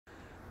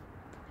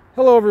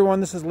Hello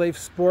everyone, this is Leif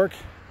Spork.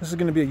 This is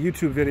going to be a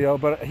YouTube video,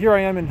 but here I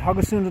am in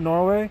Haugesund,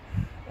 Norway,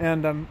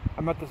 and I'm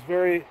at this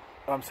very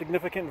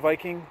significant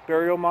Viking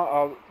burial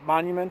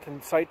monument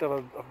and site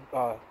of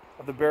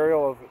the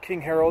burial of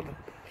King Harald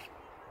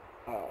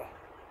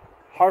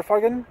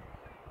Haugesund,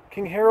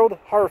 King Harald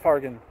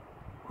Haugesund,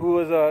 who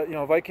was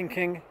a Viking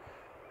king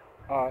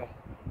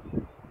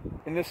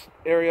in this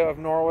area of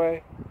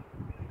Norway.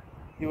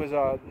 He was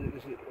the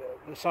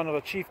son of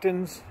a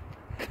chieftains.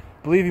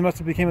 I believe he must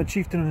have became a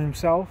chieftain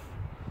himself.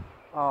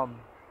 My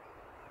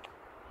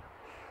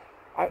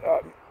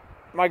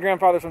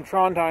grandfather's from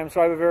Trondheim,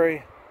 so I have a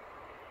very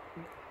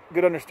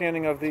good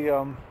understanding of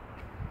the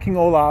King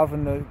Olav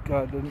and the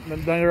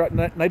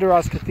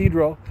Nidaros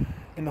Cathedral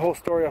and the whole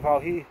story of how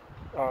he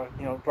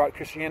brought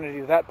Christianity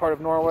to that part of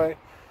Norway.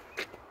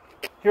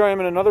 Here I am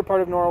in another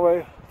part of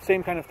Norway.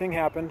 Same kind of thing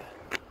happened.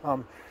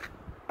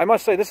 I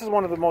must say this is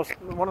one of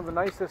the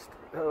nicest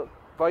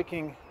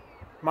Viking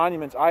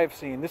monuments I have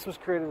seen. This was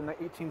created in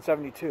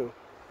 1872.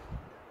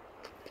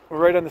 We're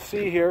right on the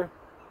sea here.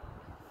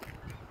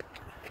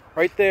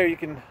 Right there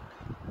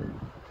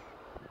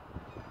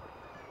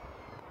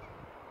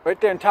right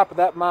there on top of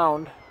that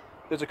mound,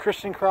 there's a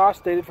Christian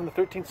cross dated from the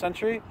 13th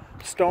century.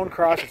 Stone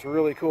cross, it's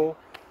really cool.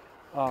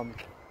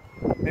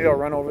 Maybe I'll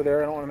run over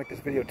there. I don't want to make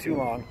this video too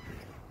long.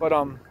 But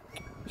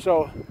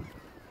so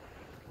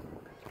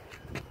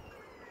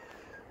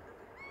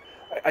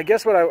I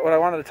guess what I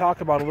wanted to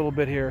talk about a little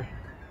bit here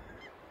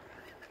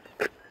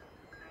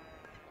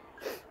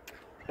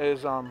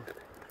is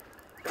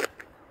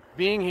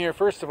being here,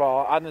 first of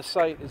all, on this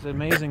site is an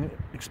amazing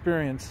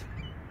experience.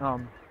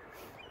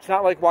 It's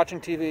not like watching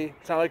TV.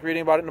 It's not like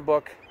reading about it in a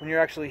book. When you're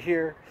actually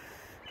here,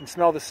 you can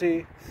smell the sea.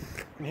 You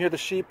can hear the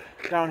sheep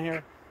down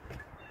here.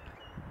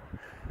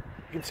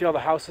 You can see all the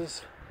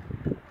houses.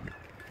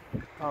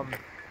 If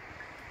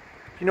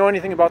you know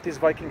anything about these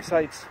Viking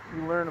sites,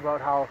 you learn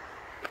about how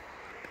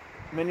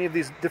many of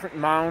these different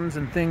mounds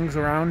and things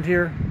around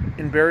here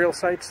in burial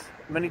sites,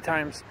 many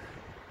times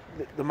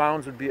the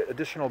mounds would be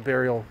additional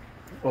burial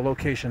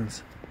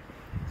locations.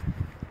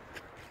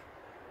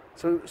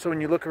 So when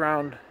you look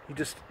around, you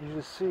just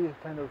see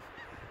kind of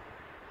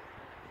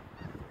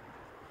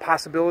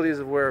possibilities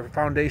of where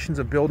foundations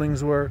of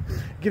buildings were.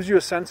 It gives you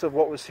a sense of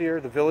what was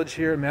here, the village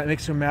here. It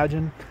makes you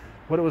imagine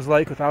what it was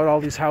like without all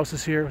these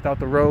houses here, without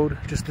the road,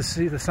 just the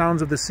sea, the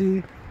sounds of the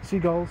sea,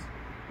 seagulls,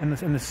 and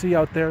the sea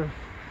out there.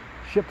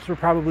 Ships were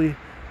probably,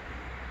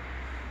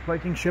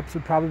 Viking ships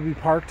would probably be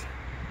parked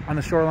on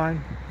the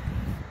shoreline.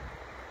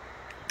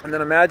 And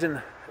then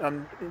imagine,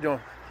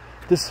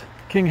 this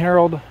King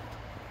Harald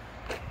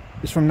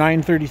is from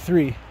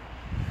 933,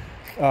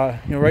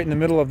 right in the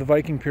middle of the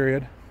Viking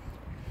period.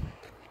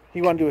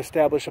 He wanted to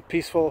establish a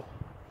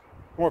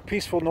more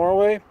peaceful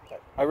Norway.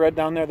 I read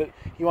down there that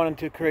he wanted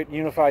to create a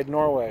unified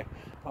Norway.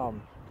 The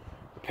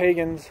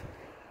pagans,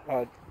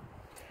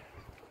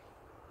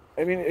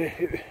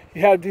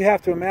 you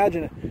have to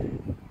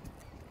imagine,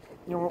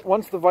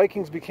 once the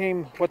Vikings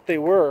became what they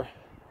were,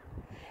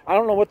 I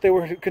don't know what they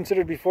were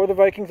considered before the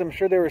Vikings. I'm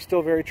sure they were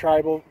still very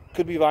tribal,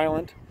 could be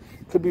violent,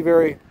 could be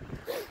very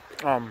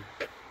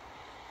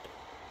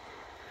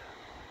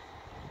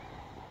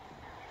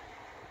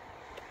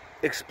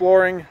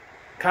exploring,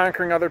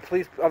 conquering other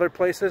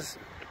places.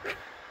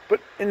 But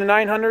in the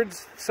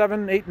 900s,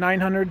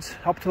 900s,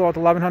 up to about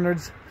the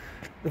 1100s,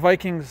 the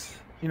Vikings,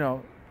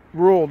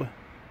 ruled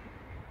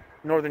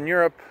Northern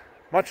Europe,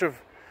 much of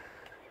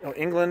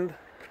England.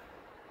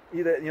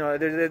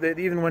 They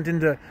even went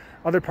into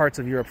other parts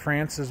of Europe.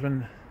 France has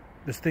been,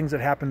 there's things that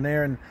happened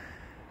there, and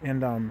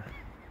I'm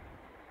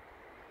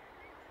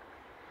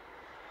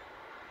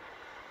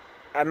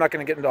not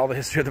going to get into all the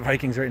history of the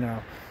Vikings right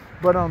now.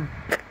 But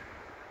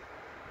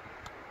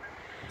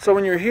so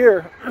when you're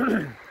here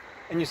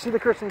and you see the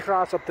Christian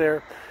cross up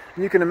there,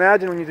 and you can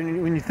imagine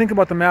when you think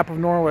about the map of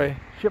Norway,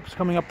 ships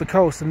coming up the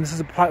coast, and this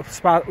is a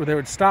spot where they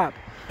would stop.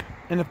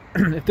 And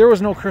if there was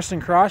no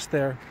Christian cross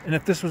there, and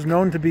if this was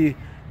known to be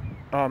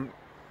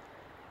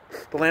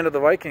the land of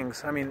the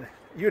Vikings, I mean,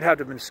 you'd have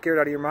to have been scared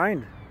out of your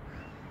mind,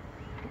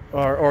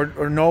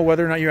 or know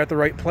whether or not you're at the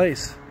right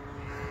place.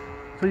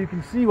 So you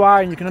can see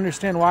why, and you can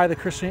understand why the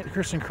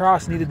Christian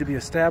cross needed to be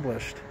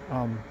established.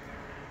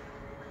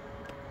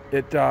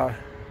 It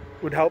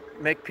would help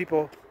make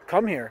people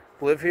come here,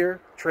 live here,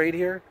 trade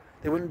here.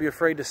 They wouldn't be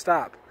afraid to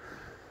stop.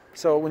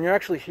 So when you're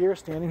actually here,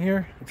 standing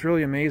here, it's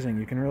really amazing.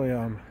 You can really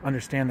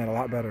understand that a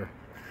lot better.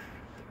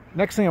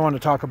 Next thing I want to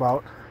talk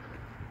about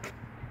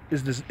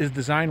is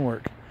design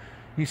work.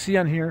 You see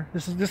on here,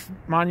 this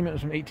monument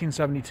is from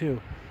 1872.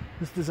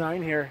 This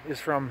design here is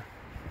from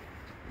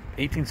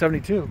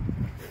 1872.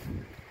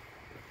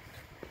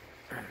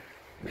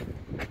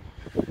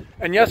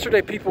 And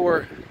yesterday people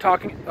were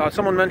talking,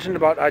 someone mentioned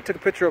about, I took a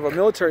picture of a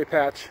military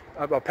patch,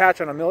 a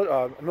patch on a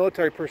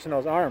military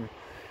personnel's arm.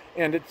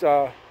 And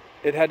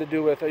it had to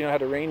do with, it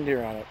had a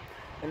reindeer on it.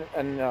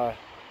 And I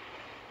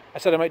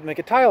said I might make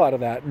a tile out of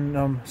that.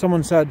 And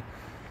someone said,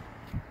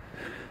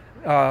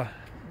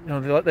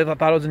 they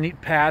thought it was a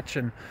neat patch,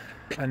 and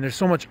there's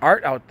so much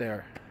art out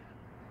there.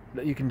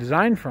 that you can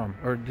design from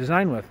or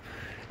design with.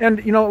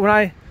 And you know, when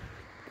I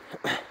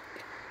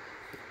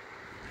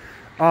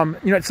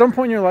you know, at some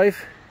point in your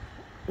life,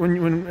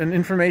 when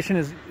information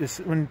is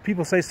when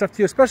people say stuff to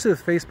you, especially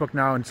with Facebook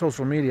now and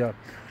social media,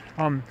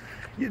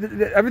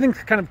 everything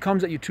kind of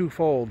comes at you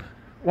twofold.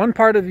 One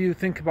part of you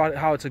think about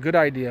how it's a good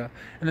idea,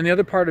 and then the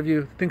other part of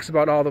you thinks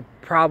about all the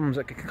problems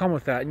that can come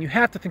with that. And you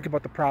have to think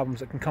about the problems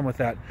that can come with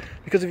that,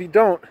 because if you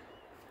don't,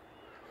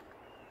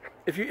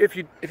 if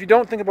you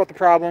don't think about the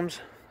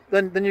problems,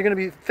 then you're going to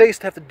be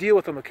faced to have to deal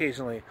with them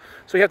occasionally.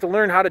 So you have to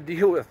learn how to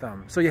deal with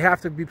them. So you have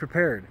to be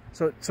prepared.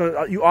 So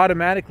you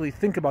automatically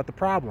think about the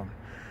problem,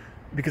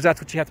 because that's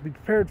what you have to be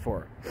prepared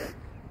for.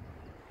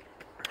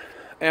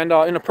 And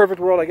in a perfect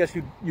world, I guess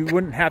you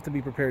wouldn't have to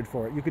be prepared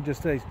for it. You could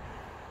just say,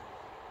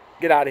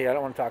 get out of here, I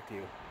don't want to talk to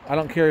you. I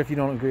don't care if you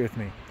don't agree with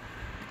me.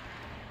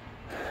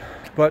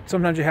 But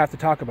sometimes you have to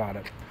talk about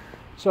it.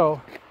 So,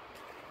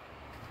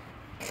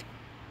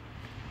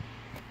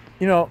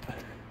 you know,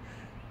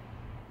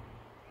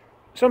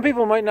 some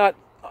people might not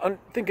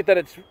think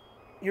that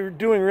you're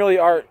doing real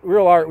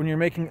art when you're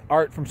making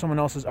art from someone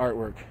else's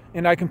artwork.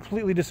 And I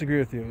completely disagree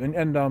with you.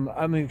 And I'm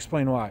going to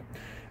explain why.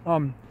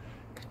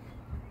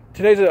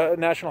 Today's a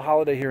national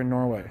holiday here in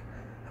Norway.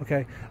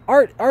 Okay,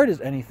 art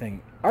is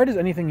anything. Art is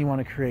anything you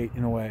want to create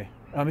in a way.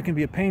 It can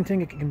be a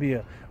painting. It can be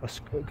a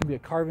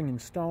carving in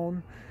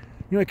stone.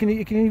 You know, it can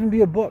even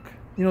be a book.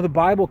 You know, the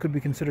Bible could be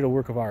considered a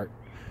work of art.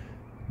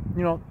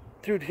 You know,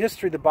 through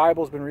history, the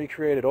Bible's been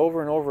recreated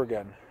over and over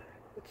again.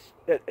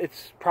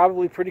 It's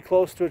probably pretty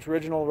close to its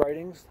original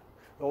writings,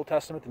 the Old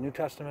Testament, the New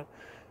Testament,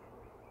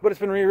 but it's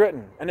been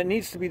rewritten, and it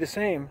needs to be the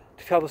same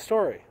to tell the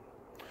story.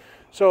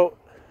 So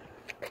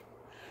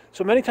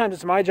many times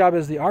it's my job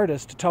as the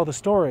artist to tell the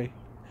story,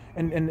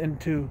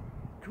 and to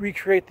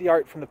recreate the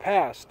art from the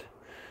past,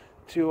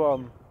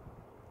 to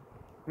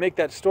make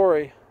that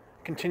story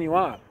continue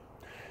on.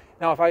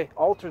 Now, if I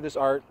alter this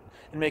art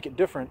and make it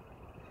different,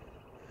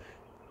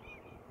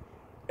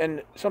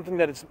 and something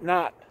that it's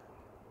not,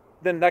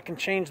 then that can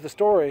change the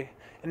story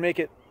and make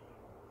it,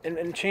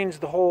 and change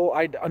the whole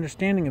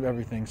understanding of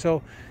everything.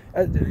 So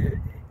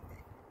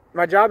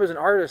my job as an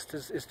artist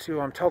is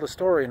to tell the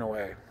story in a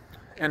way.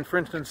 And for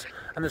instance,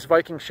 on this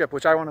Viking ship,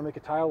 which I want to make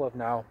a tile of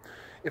now,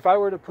 if I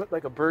were to put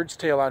like a bird's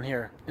tail on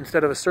here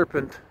instead of a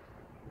serpent's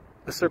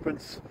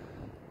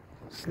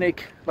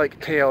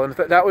snake-like tail, and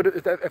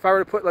if I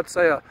were to put, let's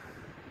say,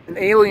 an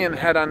alien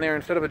head on there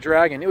instead of a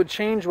dragon, it would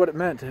change what it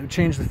meant. It would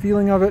change the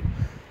feeling of it.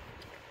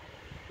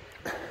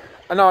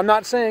 No, I'm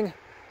not saying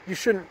you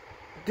shouldn't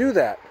do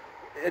that.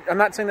 I'm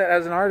not saying that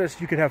as an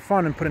artist you could have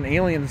fun and put an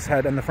alien's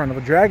head on the front of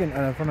a dragon,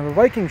 on the front of a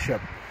Viking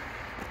ship.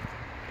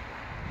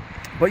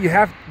 But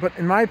but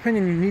in my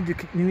opinion, you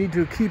need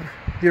to keep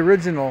the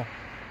original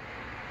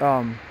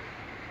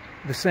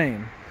the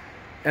same.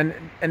 And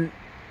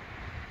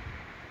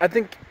I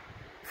think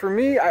for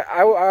me,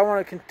 I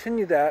want to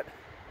continue that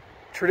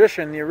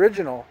tradition, the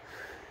original.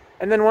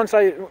 And then once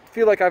I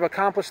feel like I've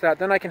accomplished that,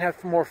 then I can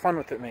have more fun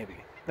with it maybe.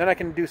 Then I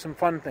can do some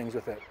fun things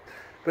with it.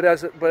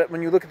 But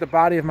when you look at the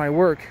body of my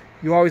work,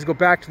 you always go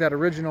back to that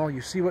original. You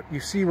see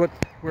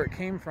where it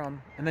came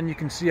from, and then you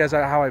can see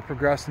how I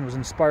progressed and was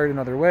inspired in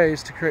other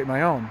ways to create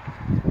my own.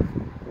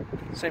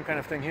 Same kind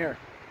of thing here.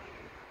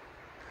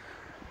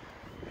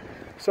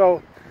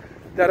 So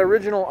that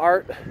original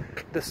art,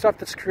 the stuff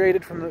that's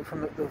created from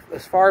the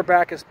as far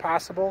back as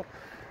possible,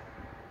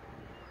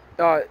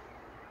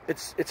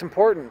 it's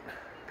important,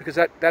 because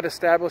that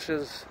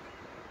establishes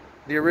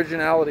the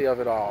originality of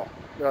it all,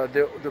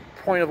 the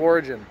point of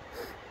origin.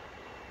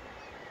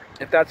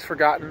 If that's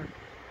forgotten,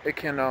 it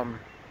can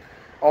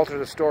alter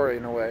the story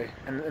in a way,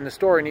 and the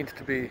story needs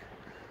to be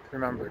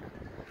remembered.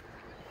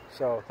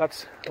 So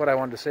that's what I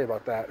wanted to say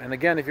about that. And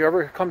again, if you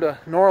ever come to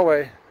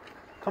Norway,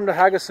 come to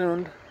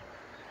Haugesund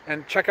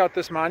and check out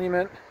this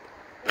monument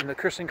and the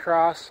Christian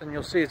cross, and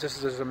you'll see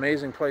this is an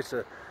amazing place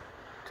to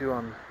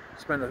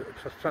spend a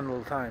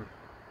little time.